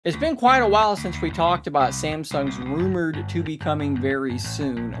It's been quite a while since we talked about Samsung's rumored to be coming very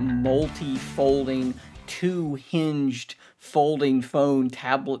soon, multi-folding, two-hinged folding phone,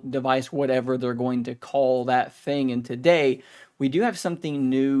 tablet device, whatever they're going to call that thing. And today, we do have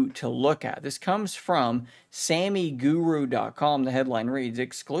something new to look at. This comes from SammyGuru.com. The headline reads,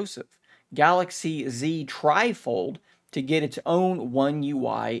 exclusive, Galaxy Z Trifold to get its own One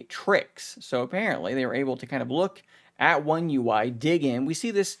UI tricks. So apparently, they were able to kind of look at One UI, dig in. We see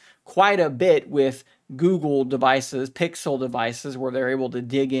this quite a bit with Google devices, Pixel devices, where they're able to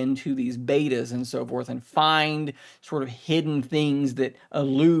dig into these betas and so forth and find sort of hidden things that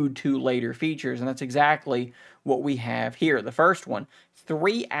allude to later features. And that's exactly what we have here. The first one,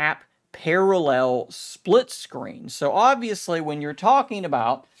 3-app parallel split screen. So obviously, when you're talking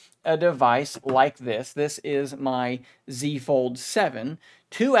about a device like this is my Z Fold 7.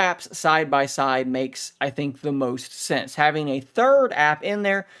 2 apps side by side makes, I think, the most sense. Having a third app in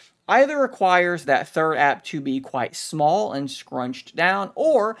there either requires that third app to be quite small and scrunched down,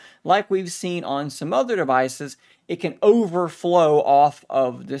 or, like we've seen on some other devices, it can overflow off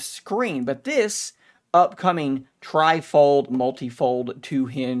of the screen. But this upcoming trifold, multifold,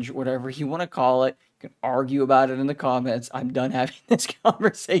 2-hinge, whatever you want to call it, you can argue about it in the comments. I'm done having this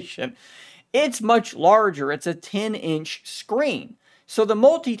conversation. It's much larger. It's a 10-inch screen. So the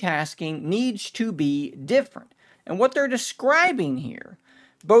multitasking needs to be different. And what they're describing here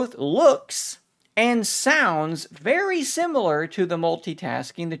both looks and sounds very similar to the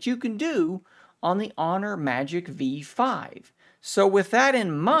multitasking that you can do on the Honor Magic V5. So with that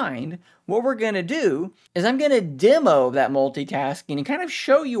in mind, what we're going to do is I'm going to demo that multitasking and kind of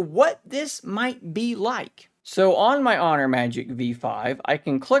show you what this might be like. So on my Honor Magic V5, I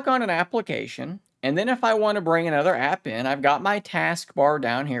can click on an application, and then if I want to bring another app in, I've got my taskbar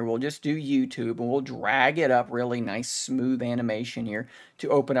down here. We'll just do YouTube, and we'll drag it up, really nice smooth animation here to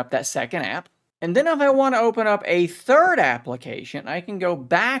open up that second app. And then if I want to open up a third application, I can go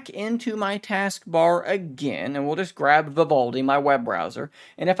back into my taskbar again, and we'll just grab Vivaldi, my web browser.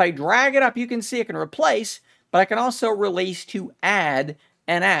 And if I drag it up, you can see I can replace, but I can also release to add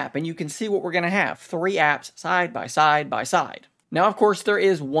an app. And you can see what we're going to have, 3 apps side by side by side. Now, of course, there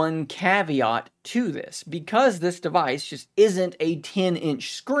is one caveat to this. Because this device just isn't a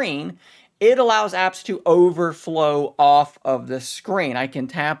 10-inch screen, it allows apps to overflow off of the screen. I can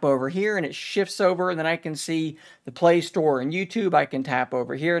tap over here and it shifts over, and then I can see the Play Store and YouTube. I can tap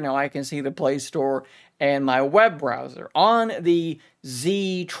over here. Now I can see the Play Store and my web browser. On the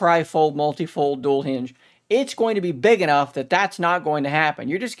Z Trifold, Multifold, Dual Hinge, it's going to be big enough that that's not going to happen.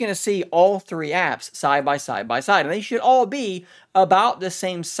 You're just going to see all 3 apps side by side by side, and they should all be about the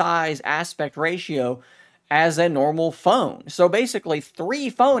same size aspect ratio as a normal phone. So basically 3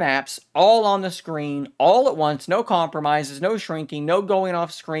 phone apps all on the screen, all at once, no compromises, no shrinking, no going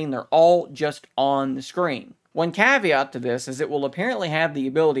off screen. They're all just on the screen. One caveat to this is it will apparently have the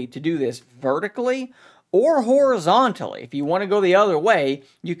ability to do this vertically or horizontally. If you want to go the other way,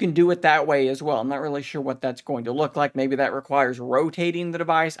 you can do it that way as well. I'm not really sure what that's going to look like. Maybe that requires rotating the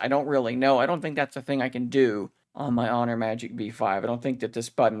device. I don't really know. I don't think that's a thing I can do on my Honor Magic V5. I don't think that this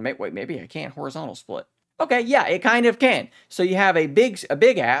button, wait, maybe I can horizontal split. Okay, yeah, it kind of can. So you have a big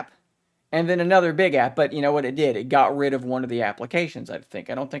app and then another big app, but you know what it did? It got rid of one of the applications, I think.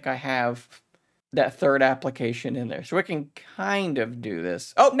 I don't think I have that third application in there. So it can kind of do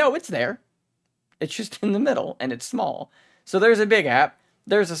this. Oh, no, it's there. It's just in the middle, and it's small. So there's a big app,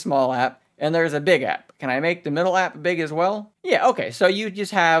 there's a small app, and there's a big app. Can I make the middle app big as well? Yeah, okay, so you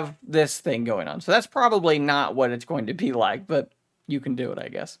just have this thing going on. So that's probably not what it's going to be like, but you can do it, I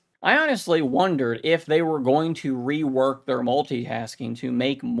guess. I honestly wondered if they were going to rework their multitasking to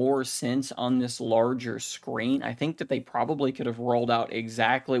make more sense on this larger screen. I think that they probably could have rolled out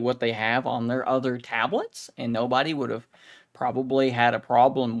exactly what they have on their other tablets, and nobody would have probably had a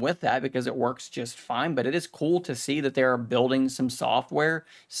problem with that because it works just fine. But it is cool to see that they're building some software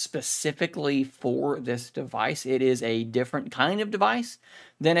specifically for this device. It is a different kind of device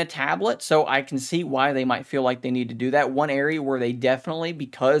than a tablet, so I can see why they might feel like they need to do that. One area where they definitely,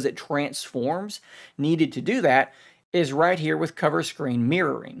 because it transforms, needed to do that is right here with cover screen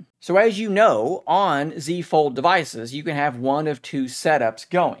mirroring. So as you know, on Z Fold devices, you can have one of 2 setups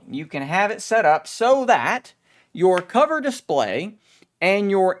going. You can have it set up so that your cover display and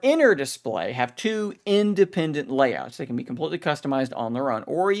your inner display have 2 independent layouts. They can be completely customized on their own,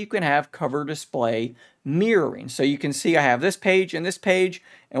 or you can have cover display mirroring. So you can see I have this page and this page,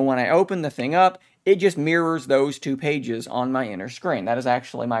 and when I open the thing up, it just mirrors those 2 pages on my inner screen. That is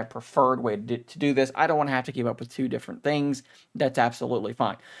actually my preferred way to do this. I don't want to have to keep up with 2 different things. That's absolutely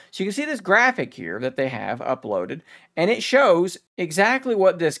fine. So you can see this graphic here that they have uploaded, and it shows exactly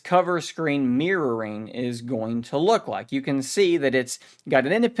what this cover screen mirroring is going to look like. You can see that it's got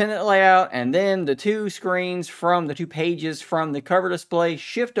an independent layout, and then the two screens from the two pages from the cover display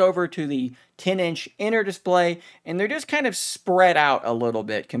shift over to the 10-inch inner display, and they're just kind of spread out a little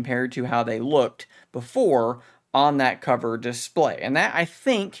bit compared to how they looked before on that cover display. And that, I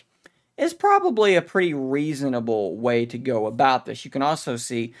think, is probably a pretty reasonable way to go about this. You can also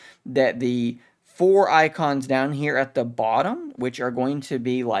see that the four icons down here at the bottom, which are going to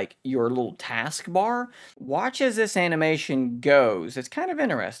be like your little taskbar. Watch as this animation goes. It's kind of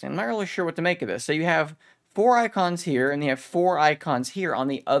interesting. I'm not really sure what to make of this. So you have four icons here, and you have four icons here on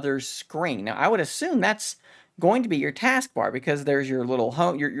the other screen. Now, I would assume that's going to be your taskbar because there's your little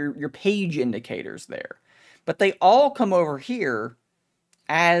home, your page indicators there. But they all come over here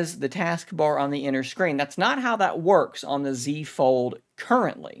as the taskbar on the inner screen. That's not how that works on the Z Fold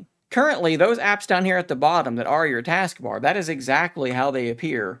currently. Currently, those apps down here at the bottom that are your taskbar, that is exactly how they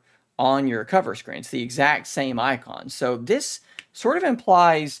appear on your cover screen. It's the exact same icon. So this sort of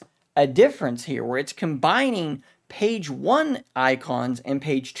implies a difference here where it's combining page 1 icons and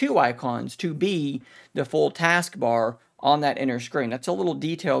page 2 icons to be the full taskbar on that inner screen. That's a little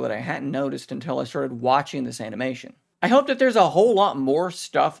detail that I hadn't noticed until I started watching this animation. I hope that there's a whole lot more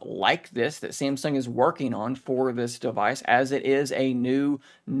stuff like this that Samsung is working on for this device, as it is a new,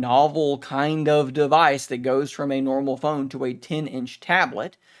 novel kind of device that goes from a normal phone to a 10-inch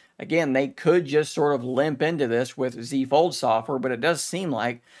tablet. Again, they could just sort of limp into this with Z Fold software, but it does seem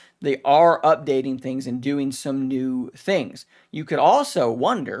like they are updating things and doing some new things. You could also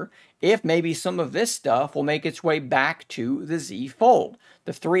wonder if maybe some of this stuff will make its way back to the Z Fold.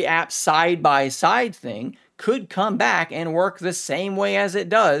 The three apps side-by-side thing could come back and work the same way as it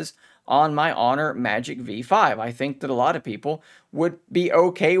does on my Honor Magic V5. I think that a lot of people would be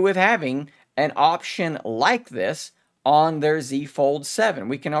okay with having an option like this on their Z Fold 7.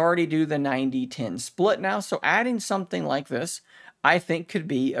 We can already do the 90-10 split now, so adding something like this, I think, could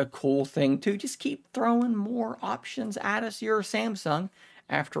be a cool thing to just keep throwing more options at us, your Samsung.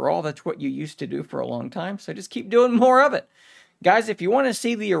 After all, that's what you used to do for a long time, so just keep doing more of it. Guys, if you want to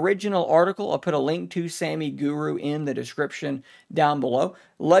see the original article, I'll put a link to Sammy Guru in the description down below.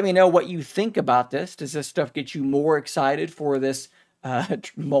 Let me know what you think about this. Does this stuff get you more excited for this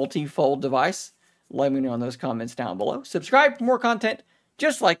multi-fold device? Let me know in those comments down below. Subscribe for more content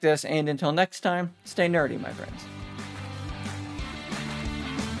just like this, and until next time, stay nerdy, my friends.